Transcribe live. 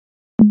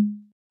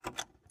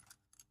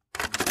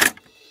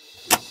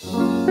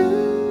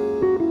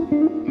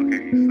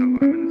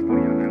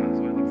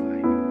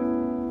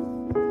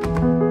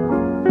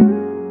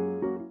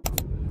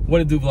What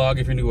it do, vlog?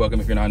 If you're new,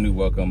 welcome. If you're not new,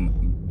 welcome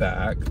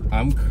back.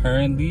 I'm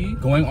currently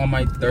going on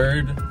my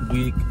 3rd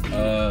week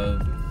of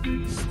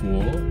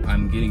school.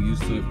 I'm getting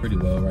used to it pretty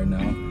well right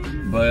now.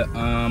 But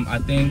I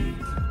think,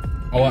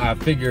 I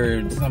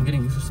figured since I'm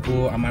getting used to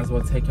school, I might as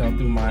well take y'all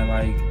through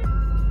my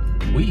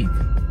week.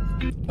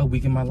 A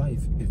week in my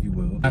life, if you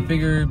will. I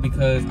figured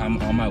because I'm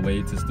on my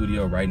way to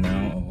studio right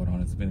now. Oh, hold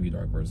on, it's gonna be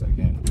dark for a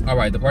second. All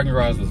right, the parking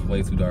garage was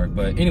way too dark.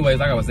 But anyways,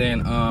 like I was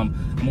saying, I'm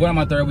going on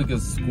my 3rd week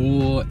of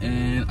school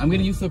and I'm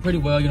getting used to it pretty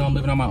well. You know, I'm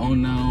living on my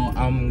own now.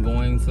 I'm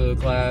going to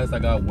class, I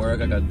got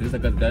work, I got this, I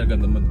got that, I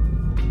got the,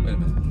 wait a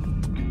minute.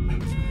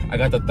 I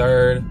got the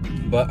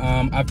 3rd. But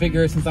I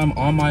figured since I'm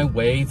on my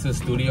way to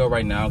studio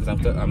right now,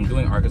 because I'm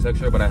doing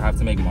architecture, but I have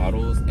to make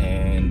models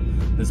and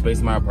the space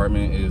in my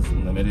apartment is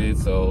limited.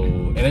 So,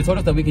 and they told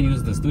us that we can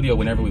use the studio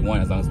whenever we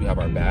want, as long as we have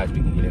our badge, we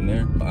can get in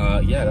there.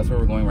 Yeah, that's where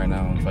we're going right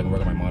now, so I can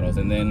work on my models.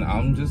 And then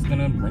I'm just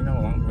gonna bring that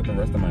along for the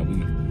rest of my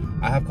week.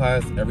 I have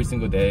class every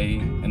single day,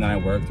 and then I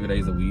work 3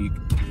 days a week.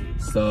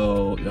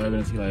 So y'all are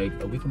gonna see like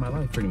a week of my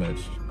life, pretty much.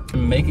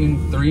 I'm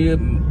making three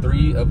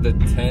of the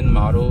 10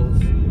 models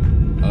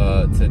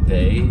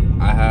today.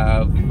 I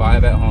have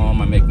 5 at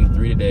home. I'm making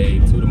 3 today,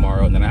 2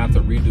 tomorrow, and then I have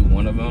to redo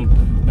one of them.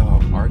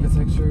 Y'all,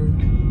 architecture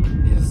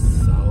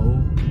is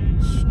so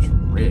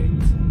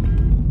strict,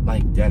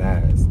 like dead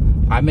ass.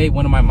 I made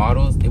one of my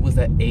models. It was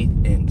an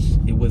 1/8 inch.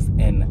 It was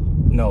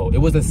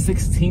a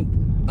 16th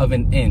of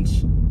an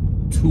inch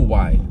too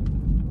wide.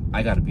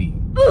 I got a B.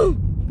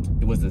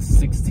 It was a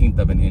 16th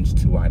of an inch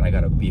too wide. I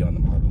got a B on the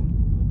model.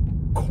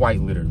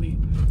 Quite literally.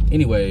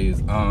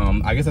 Anyways,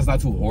 I guess that's not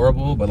too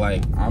horrible, but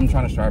like I'm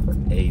trying to strive for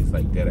A's,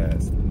 like dead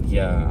ass.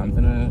 Yeah, I'm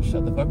gonna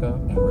shut the fuck up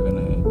and we're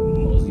gonna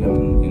mosey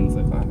on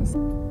into class.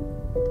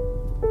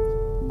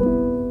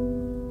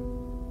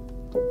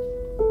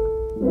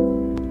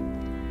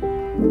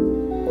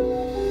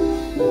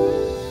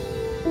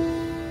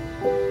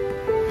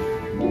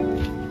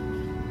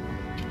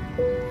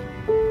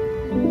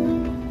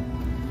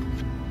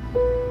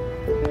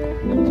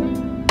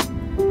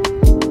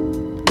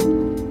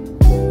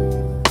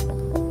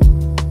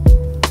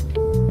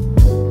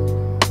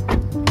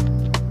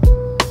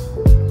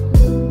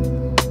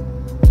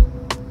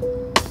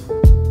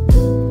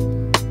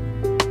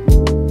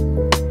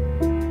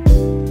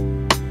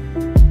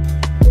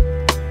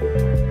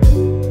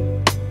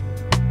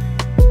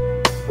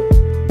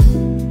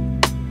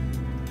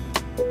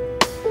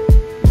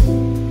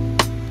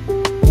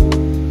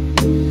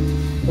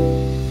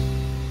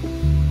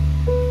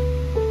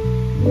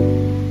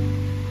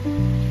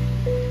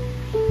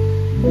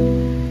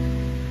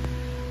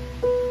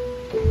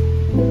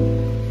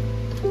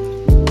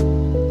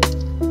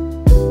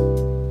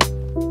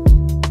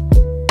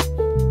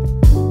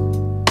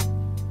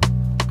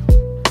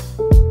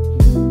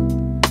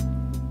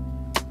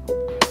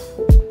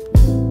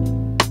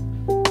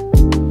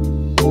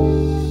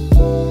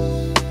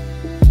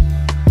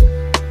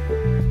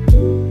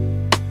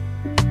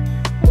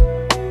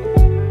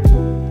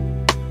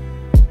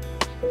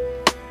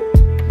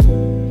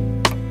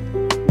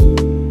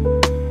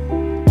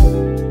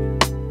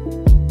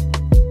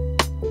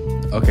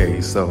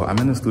 Okay, so I'm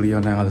in the studio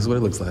now. This is what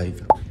it looks like.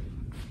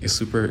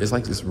 It's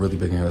like this really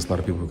big here. There's a lot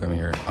of people who come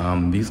here.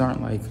 These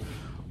aren't like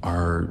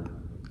our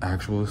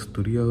actual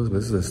studios, but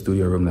this is a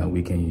studio room that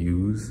we can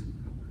use,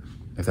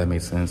 if that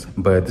makes sense.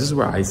 But this is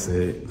where I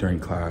sit during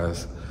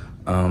class.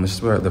 This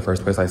is where the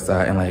first place I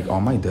sat, and like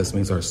all my desk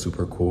mates are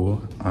super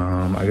cool.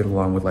 I get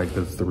along with like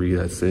the 3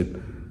 that sit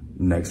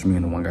next to me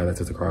and the 1 guy that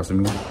sits across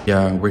from me.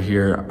 Yeah, we're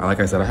here. Like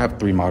I said, I have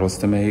 3 models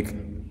to make.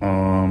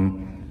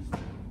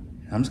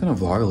 I'm just gonna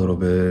vlog a little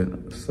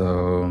bit,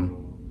 so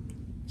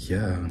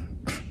yeah.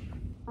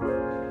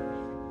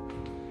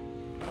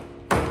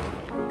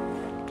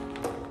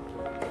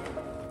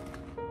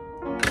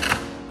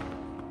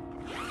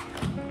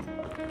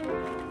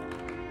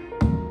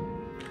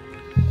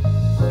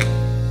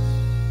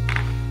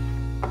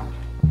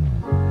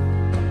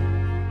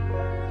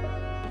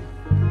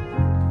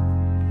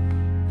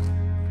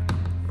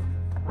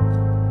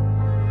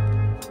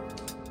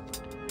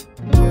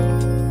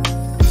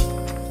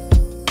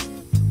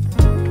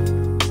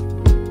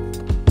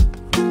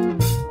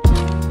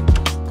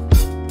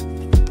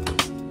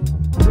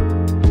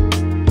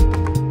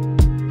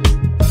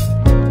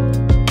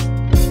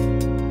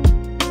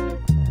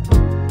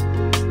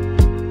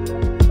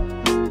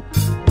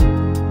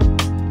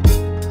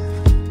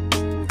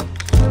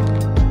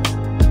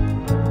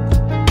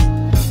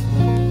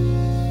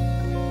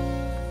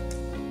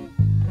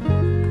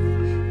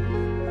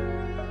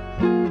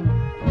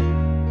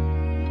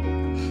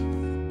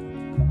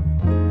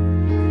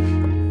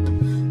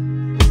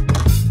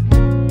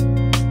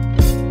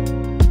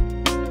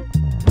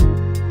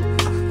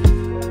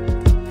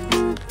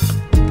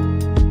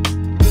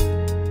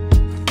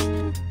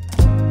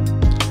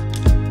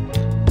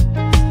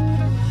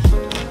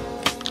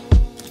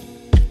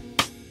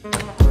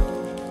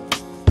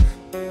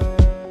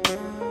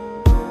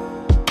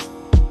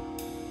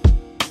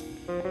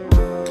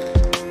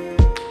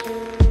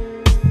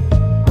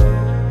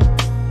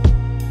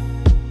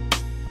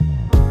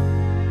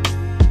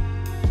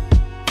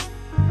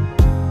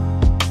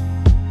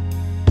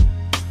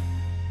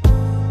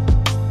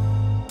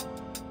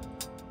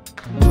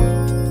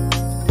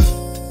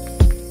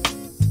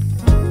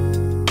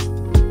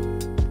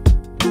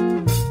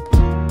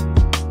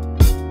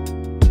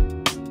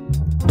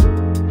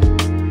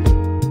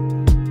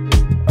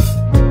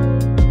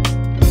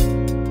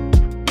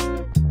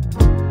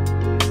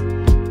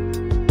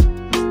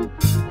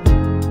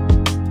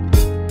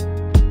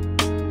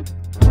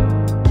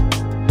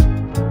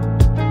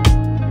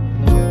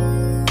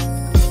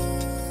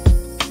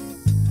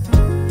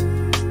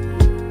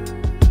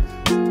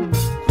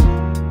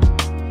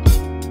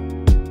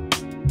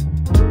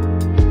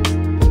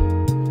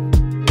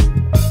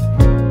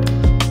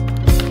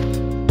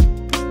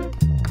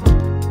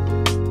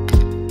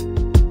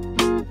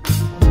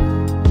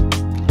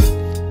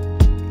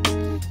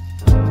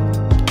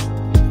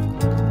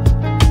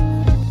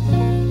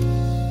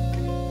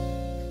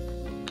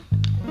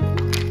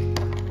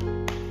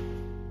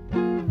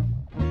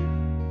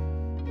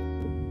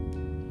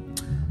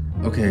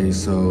 Okay,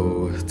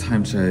 so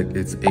time check,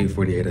 it's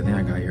 8:48. I think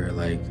I got here at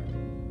like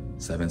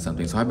 7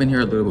 something. So I've been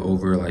here a little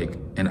over like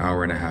an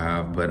hour and a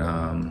half, but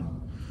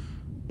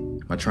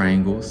my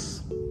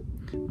triangles,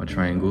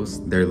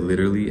 they're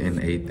literally an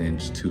 1/8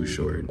 inch too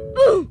short,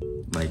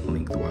 like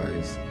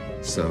lengthwise.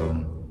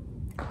 So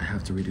I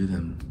have to redo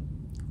them.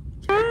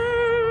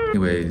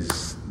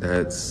 Anyways,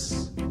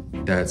 that's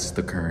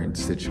the current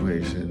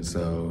situation.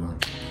 So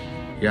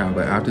yeah,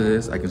 but after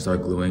this, I can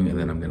start gluing and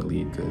then I'm gonna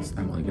leave because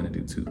I'm only gonna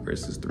do 2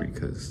 versus 3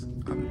 because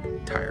I'm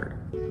tired.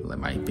 Like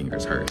my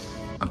fingers hurt.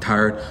 I'm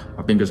tired,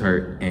 my fingers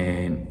hurt,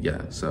 and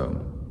yeah, so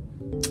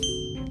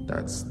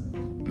that's,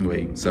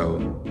 yeah,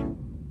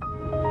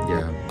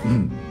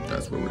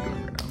 that's what we're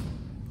doing right now.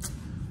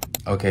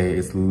 Okay,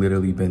 it's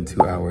literally been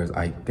 2 hours.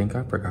 I think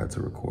I forgot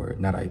to record.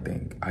 Not I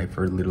think. I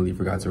literally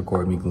forgot to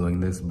record me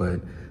gluing this,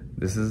 but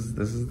this is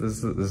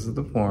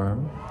the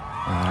form.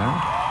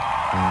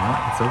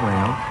 It's a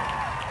ramp.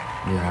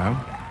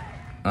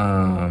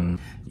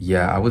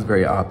 Yeah, I was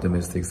very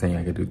optimistic saying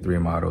I could do 3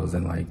 models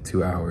in like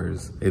 2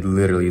 hours. It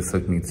literally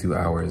took me 2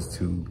 hours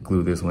to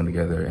glue this one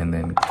together and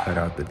then cut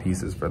out the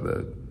pieces for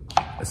the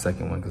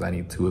second one because I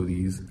need 2 of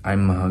these.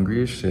 I'm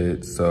hungry as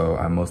shit, so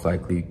I'm most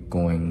likely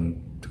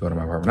going to go to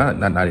my apartment.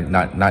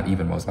 Not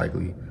even most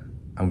likely.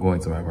 I'm going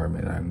to my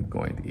apartment and I'm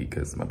going to eat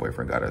because my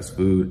boyfriend got us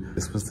food.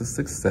 This was a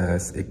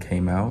success. It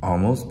came out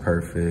almost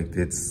perfect.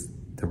 It's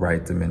the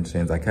right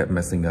dimensions. I kept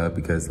messing up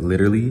because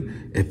literally,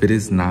 if it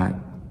is not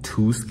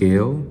to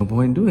scale, no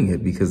point in doing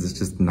it because it's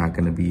just not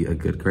gonna be a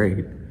good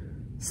grade.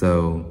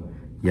 So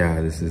yeah,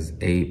 this is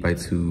 8 by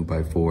 2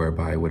 by 4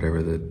 by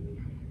whatever the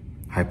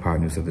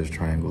hypotenuse of this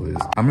triangle is.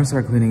 I'm gonna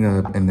start cleaning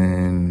up and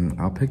then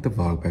I'll pick the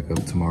vlog back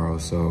up tomorrow.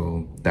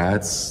 So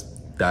that's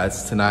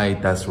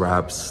tonight, that's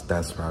wraps.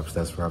 I'll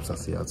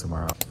see y'all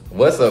tomorrow.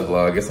 What's up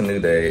vlog? It's a new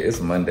day, it's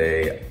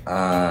Monday.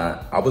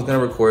 I was gonna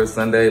record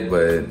Sunday,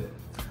 but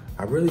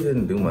I really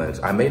didn't do much.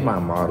 I made my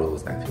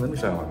models. Actually, let me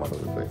show you my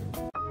models real quick.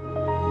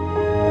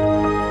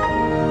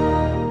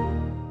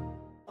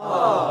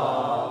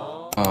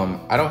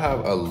 I don't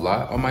have a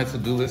lot on my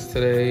to-do list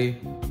today,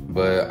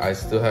 but I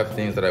still have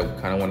things that I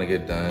kind of want to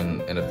get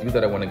done and a few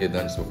that I want to get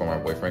done just before my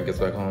boyfriend gets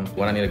back home.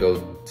 One, I need to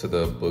go to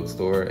the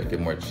bookstore and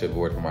get more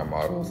chipboard for my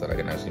models so that I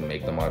can actually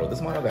make the model.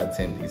 This model got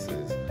 10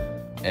 pieces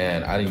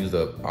and I didn't use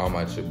up all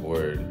my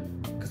chipboard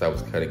because I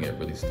was cutting it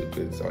really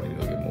stupid, so I need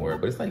to go get more,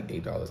 but it's like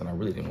 $8 and I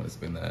really didn't want to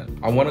spend that.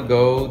 I want to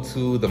go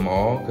to the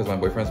mall because my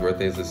boyfriend's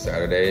birthday is this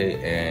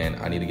Saturday and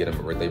I need to get him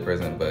a birthday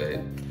present, but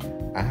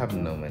I have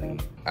no money.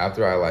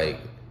 After I like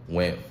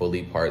went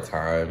fully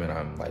part-time and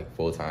I'm like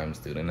full-time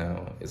student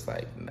now, it's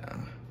like, nah,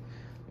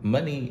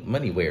 money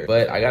where?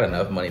 But I got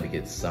enough money to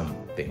get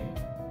something,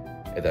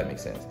 if that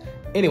makes sense.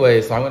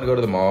 Anyway, so I'm gonna go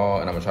to the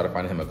mall and I'm gonna try to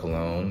find him a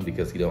cologne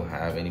because he don't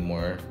have any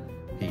more.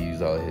 He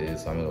used all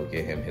his, so I'm gonna go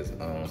get him his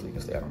own so he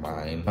can stay out of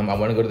mine. I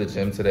wanna go to the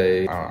gym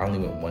today. I only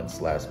went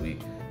once last week.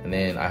 And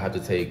then I have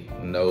to take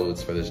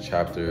notes for this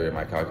chapter in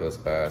my calculus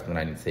class. And then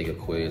I need to take a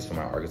quiz for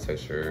my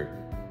architecture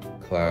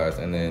class.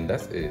 And then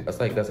that's it.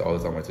 That's all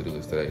that's on my to-do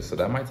list today. So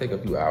that might take a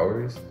few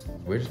hours.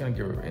 We're just gonna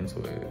get into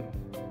it.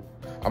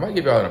 I might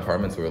give y'all an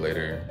apartment tour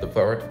later. The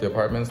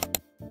apartment's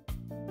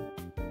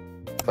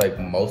like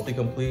mostly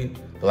complete.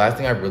 The last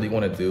thing I really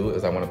wanna do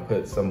is I wanna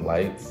put some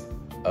lights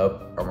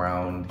up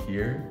around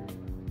here.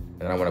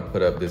 And I want to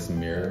put up this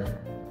mirror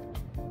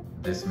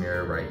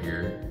right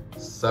here,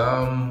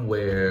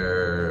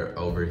 somewhere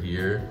over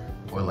here,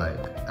 or like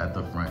at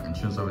the front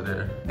entrance over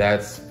there.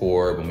 That's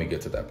for when we get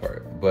to that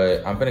part.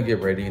 But I'm gonna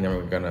get ready and then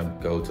we're gonna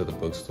go to the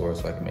bookstore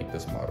so I can make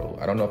this model.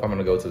 I don't know if I'm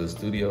gonna go to the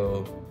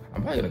studio.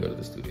 I'm probably gonna go to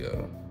the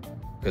studio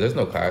because there's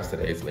no class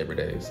today, it's Labor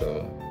Day,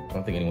 so I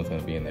don't think anyone's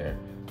gonna be in there.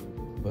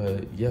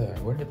 But yeah,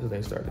 we're gonna get the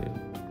day started.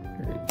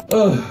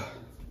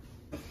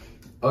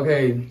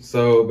 Okay,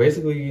 so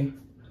basically,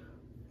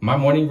 my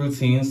morning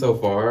routine so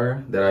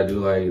far that I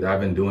do, like that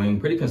I've been doing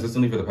pretty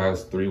consistently for the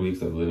past 3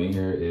 weeks of living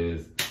here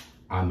is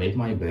I make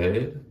my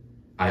bed,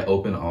 I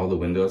open all the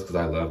windows because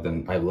I love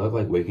them. I love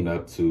like waking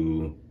up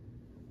to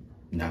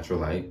natural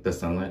light, the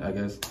sunlight, I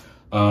guess.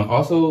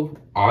 Also,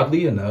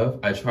 oddly enough,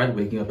 I tried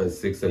waking up at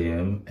 6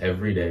 a.m.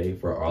 every day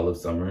for all of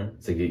summer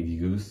to get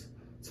used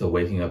to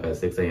waking up at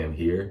 6 a.m.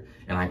 here,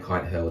 and I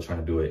caught hell trying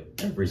to do it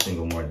every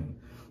single morning.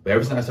 But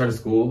ever since I started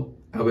school,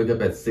 I wake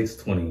up at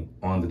 6:20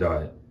 on the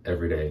dot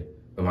every day.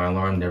 But my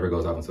alarm never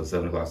goes off until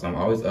 7 o'clock, so I'm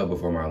always up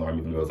before my alarm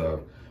even goes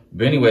off.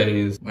 But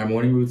anyways, my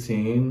morning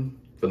routine,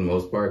 for the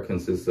most part,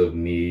 consists of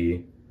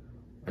me,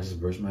 I just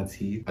brush my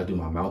teeth, I do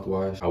my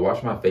mouthwash, I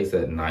wash my face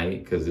at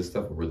night, because this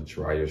stuff will really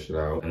dry your shit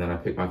out, and then I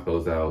pick my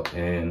clothes out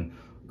and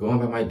go on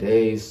about my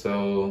day,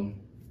 so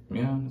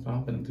yeah, that's what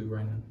I'm gonna do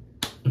right now.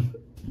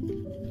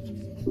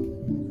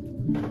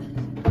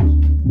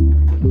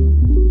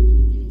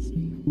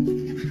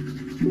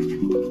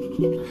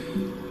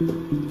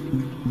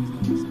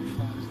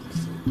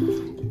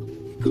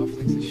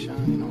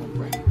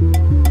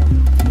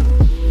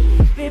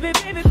 Baby,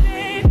 baby,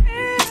 baby,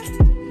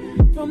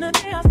 from the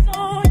day I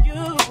saw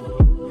you,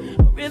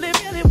 I really,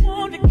 really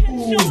want to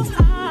catch your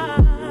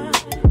eye.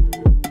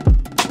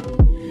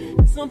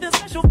 There's something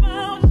special about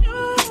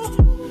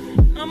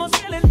I'm a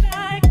feeling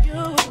like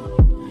you.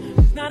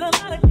 There's not a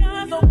lot of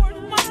guys that worth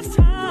my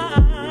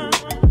time.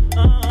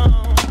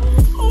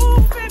 Ooh,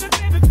 baby,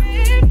 baby,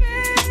 baby,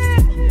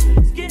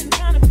 it's getting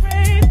kind of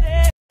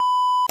crazy.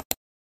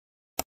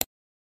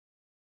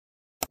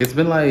 It's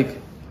been like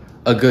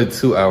a good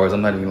 2 hours.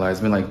 I'm not even lying. It's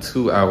been like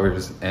 2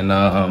 hours, and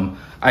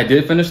I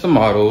did finish the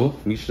model.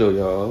 Let me show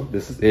y'all.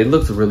 It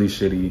looks really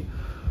shitty.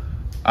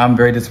 I'm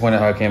very disappointed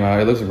how it came out.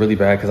 It looks really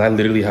bad because I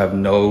literally have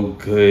no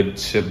good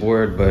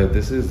chipboard, but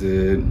this is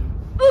it.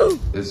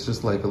 It's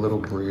just like a little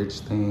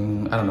bridge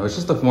thing. I don't know. It's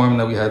just a form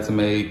that we had to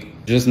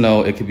make. Just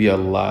know it could be a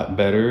lot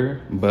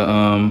better, but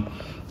I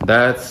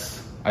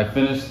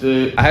finished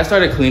it. I had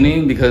started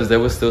cleaning because there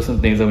was still some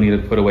things that we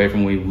needed to put away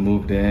from when we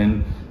moved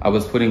in. I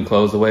was putting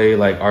clothes away,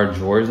 like our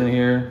drawers in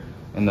here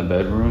in the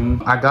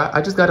bedroom.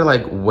 I just got it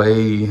like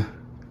way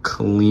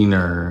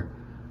cleaner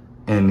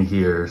in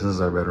here since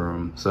it's our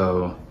bedroom.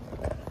 So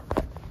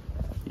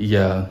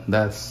yeah,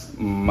 that's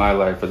my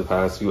life for the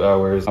past few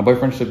hours. My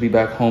boyfriend should be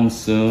back home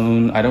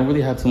soon. I don't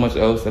really have too much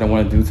else that I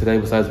want to do today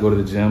besides go to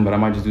the gym, but I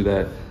might just do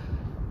that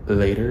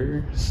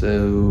later.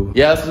 So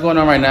yeah, that's what's going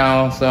on right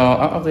now. So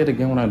I'll update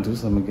again when I do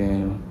something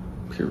again,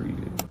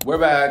 period. We're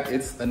back.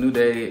 It's a new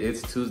day.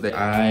 It's Tuesday.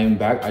 I'm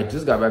back. I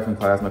just got back from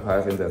class. My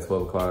class ends at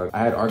 12 o'clock. I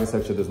had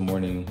architecture this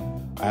morning.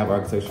 I have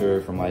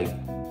architecture from like,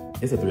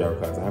 it's a 3-hour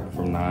class. I have it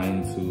from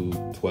 9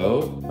 to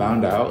 12.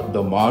 Found out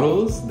the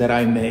models that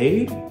I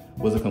made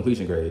was a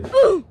completion grade.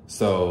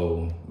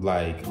 So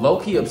like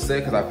low-key upset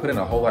because I put in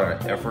a whole lot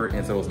of effort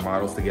into those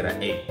models to get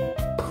an A+.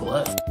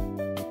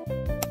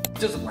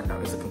 Just like now,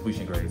 it's a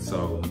completion grade,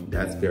 so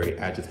that's very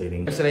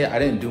agitating. Yesterday, I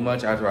didn't do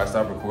much after I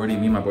stopped recording.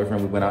 Me and my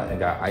boyfriend, we went out and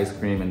got ice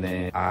cream, and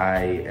then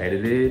I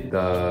edited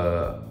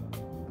the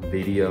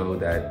video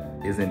that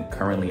isn't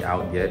currently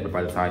out yet, but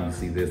by the time you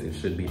see this, it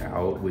should be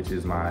out, which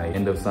is my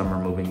end of summer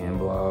moving in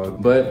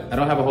vlog. But I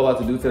don't have a whole lot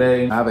to do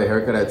today. I have a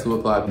haircut at 2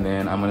 o'clock, and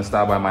then I'm gonna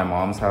stop by my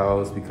mom's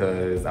house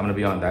because I'm gonna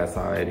be on that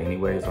side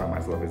anyway, so I might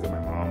as well visit my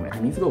mom. I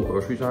need to go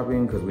grocery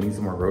shopping because we need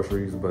some more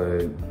groceries,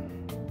 but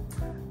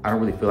I don't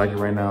really feel like it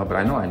right now, but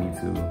I know I need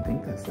to. I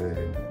think that's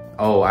it.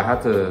 Oh, I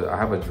have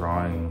a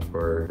drawing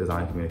for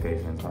design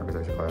communications,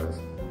 architecture class.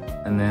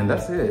 And then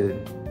that's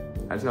it.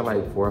 I just got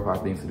like 4 or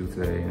 5 things to do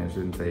today, and it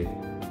shouldn't take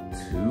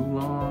too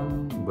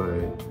long,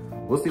 but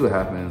we'll see what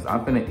happens.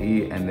 I'm finna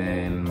eat and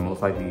then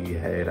most likely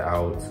head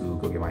out to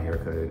go get my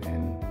haircut,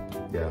 and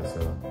yeah, so.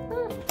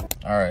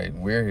 All right,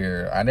 we're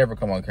here. I never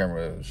come on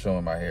camera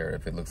showing my hair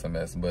if it looks a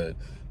mess, but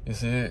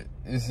it's it.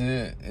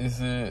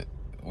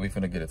 We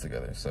finna get it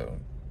together, so.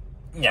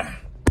 Yeah.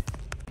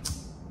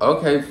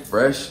 Okay,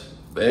 fresh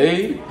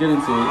babe. Get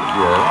into it.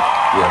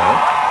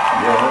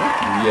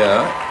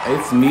 Yeah.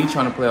 It's me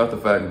trying to play off the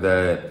fact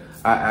that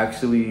I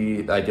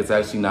actually, like, it's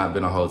actually not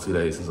been a whole 2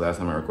 days since the last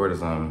time I recorded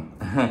something.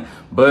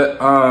 But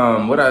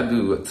what I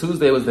do,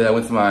 Tuesday was the day I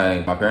went to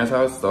my parents'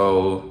 house.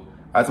 So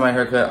after my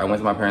haircut, I went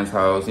to my parents'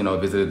 house, you know,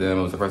 visited them.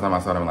 It was the first time I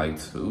saw them in like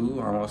 2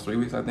 or almost 3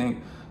 weeks, I think,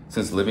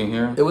 since living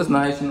here. It was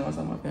nice, you know, I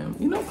saw my family.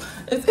 You know,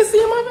 it's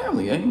seeing my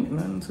family. Ain't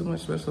nothing too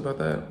much special about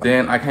that.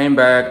 Then I came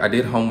back, I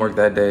did homework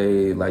that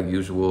day, like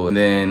usual. And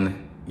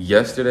then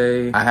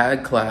yesterday, I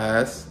had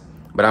class,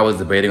 but I was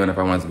debating on if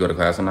I wanted to go to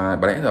class or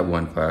not, but I ended up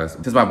going to class.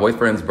 Since my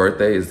boyfriend's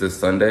birthday is this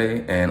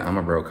Sunday, and I'm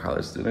a broke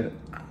college student,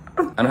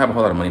 I don't have a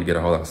whole lot of money to get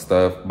a whole lot of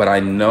stuff, but I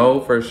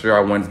know for sure I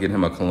wanted to get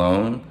him a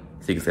cologne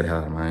so he can stay the hell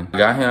out of mine. I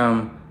got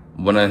him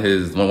one of the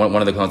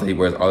colognes that he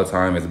wears all the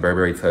time is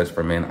Burberry Touch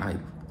for men. I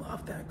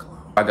love that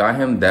cologne. I got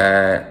him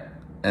that,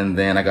 and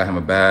then I got him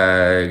a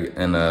bag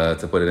and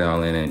to put it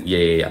all in, and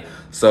yeah.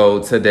 So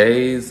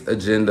today's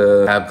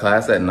agenda, I have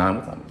class at 9.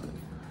 What time is it?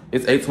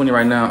 It's 8:20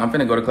 right now. I'm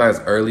finna go to class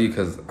early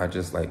because I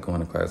just like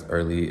going to class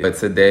early. But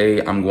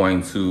today I'm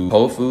going to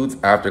Whole Foods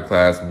after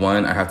class.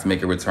 1, I have to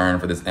make a return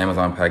for this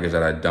Amazon package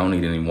that I don't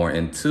need anymore.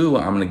 And 2,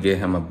 I'm gonna get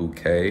him a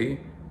bouquet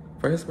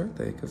for his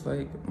birthday. Cause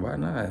like, why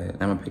not? I'm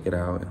gonna pick it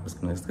out. It's so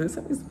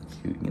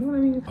cute, you know what I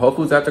mean? Whole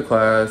Foods after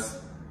class.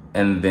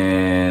 And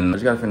then I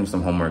just gotta finish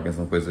some homework and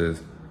some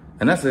quizzes.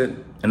 And that's it.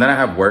 And then I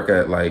have work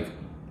at like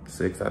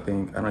 6, I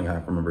think. I don't even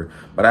have to remember.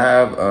 But I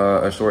have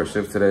a short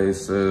shift today,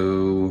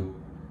 so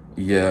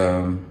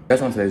yeah,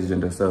 that's on today's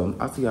agenda. So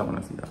I'll see y'all when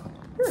I see y'all.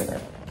 Yeah.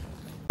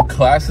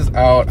 Class is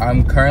out.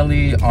 I'm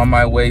currently on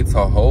my way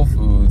to Whole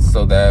Foods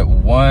so that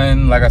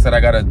 1, like I said, I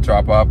gotta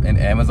drop off an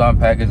Amazon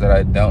package that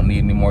I don't need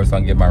anymore so I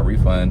can get my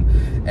refund.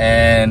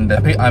 And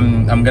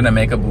I'm gonna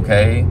make a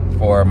bouquet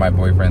for my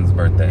boyfriend's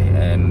birthday,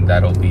 and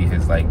that'll be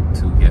his like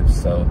 2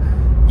 gifts. So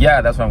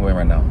yeah, that's where I'm going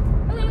right now.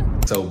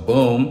 So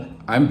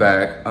boom, I'm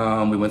back.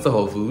 We went to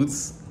Whole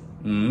Foods.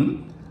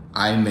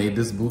 I made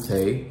this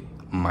bouquet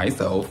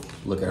myself.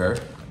 Look at her.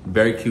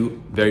 Very cute,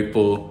 very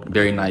full,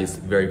 very nice,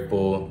 very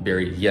full,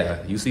 very,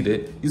 yeah, you see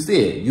it. You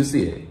see it, you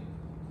see it.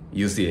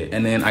 You see it.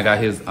 And then I got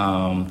his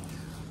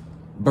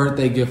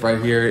birthday gift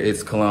right here.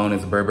 It's cologne,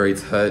 it's Burberry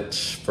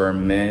Touch for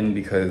men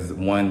because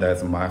 1,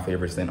 that's my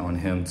favorite scent on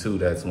him. 2,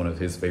 that's one of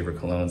his favorite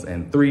colognes.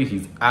 And 3,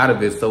 he's out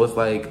of it, so it's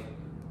like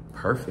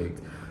perfect.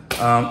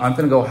 I'm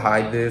gonna go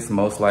hide this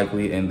most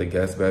likely in the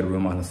guest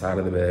bedroom on the side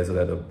of the bed so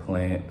that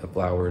the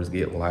flowers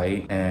get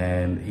light.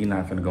 And he's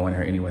not gonna go in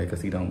there anyway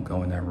because he don't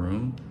go in that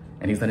room.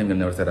 And he's not even gonna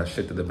notice that I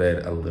shifted the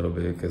bed a little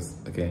bit because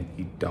again,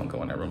 he don't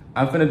go in that room.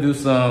 I'm gonna do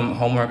some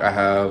homework. I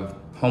have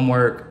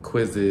homework,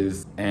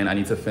 quizzes, and I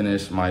need to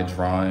finish my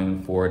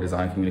drawing for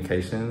design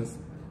communications.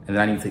 And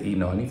then I need to eat.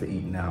 No, I need to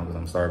eat now because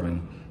I'm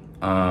starving.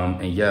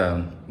 And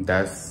yeah,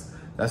 that's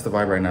the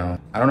vibe right now.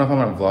 I don't know if I'm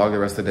gonna vlog the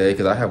rest of the day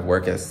because I have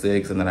work at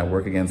 6 and then I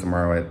work again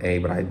tomorrow at 8,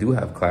 but I do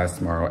have class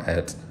tomorrow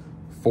at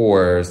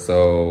 4.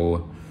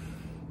 So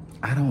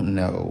I don't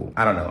know.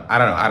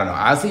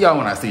 I'll see y'all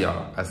when I see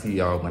y'all. I see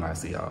y'all when I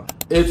see y'all.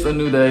 It's a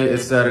new day,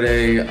 it's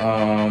Saturday.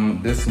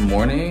 This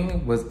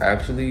morning was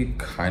actually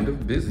kind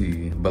of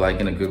busy, but like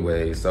in a good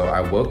way. So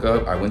I woke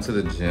up, I went to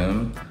the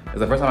gym. It's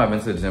the first time I've been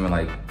to the gym in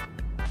like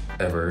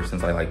ever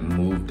since I like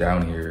moved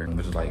down here,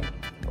 which is like,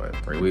 what,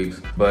 3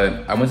 weeks?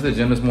 But I went to the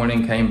gym this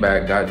morning, came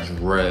back, got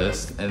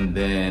dressed, and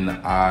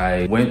then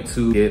I went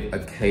to get a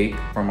cake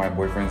for my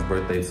boyfriend's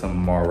birthday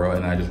tomorrow,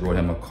 and I just wrote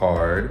him a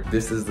card.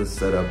 This is the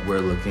setup we're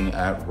looking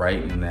at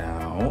right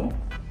now.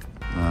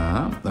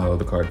 Oh,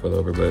 the card fell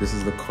over, but this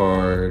is the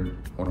card.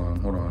 Hold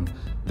on.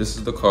 This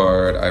is the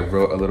card. I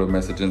wrote a little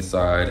message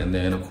inside, and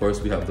then of course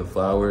we have the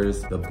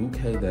flowers, the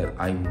bouquet that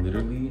I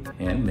literally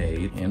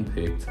handmade,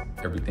 handpicked,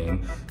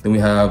 everything. Then we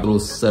have a little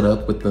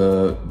setup with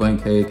the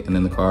blank cake, and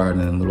then the card,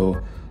 and then a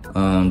little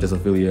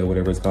Desophilia,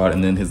 whatever it's called,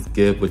 and then his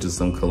gift, which is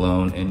some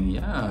cologne. And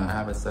yeah, I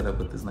have it set up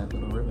with this nice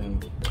little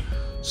ribbon.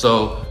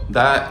 So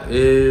that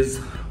is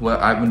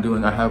what I've been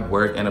doing. I have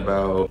work in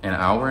about an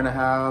hour and a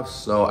half.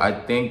 So I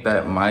think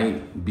that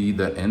might be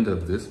the end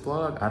of this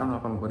vlog. I don't know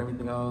if I'm gonna put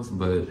anything else,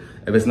 but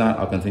if it's not,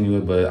 I'll continue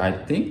it. But I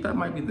think that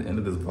might be the end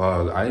of this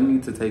vlog. I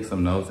need to take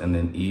some notes and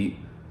then eat.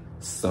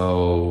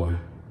 So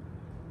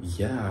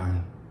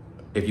yeah,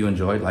 if you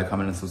enjoyed, like,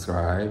 comment, and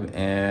subscribe.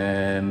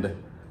 And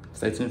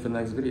stay tuned for the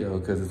next video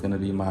because it's gonna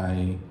be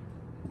my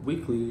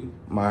week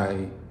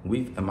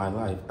in my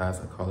life as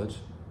a college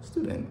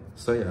student.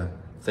 So yeah,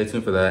 stay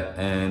tuned for that,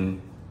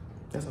 and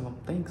that's all.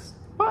 Thanks.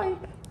 Bye.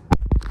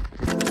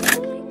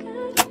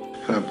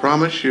 And I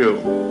promise you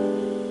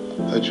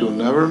that you'll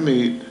never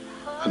meet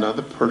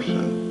another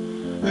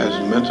person as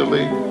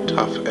mentally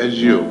tough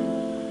as you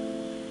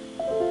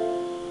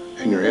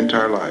in your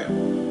entire life.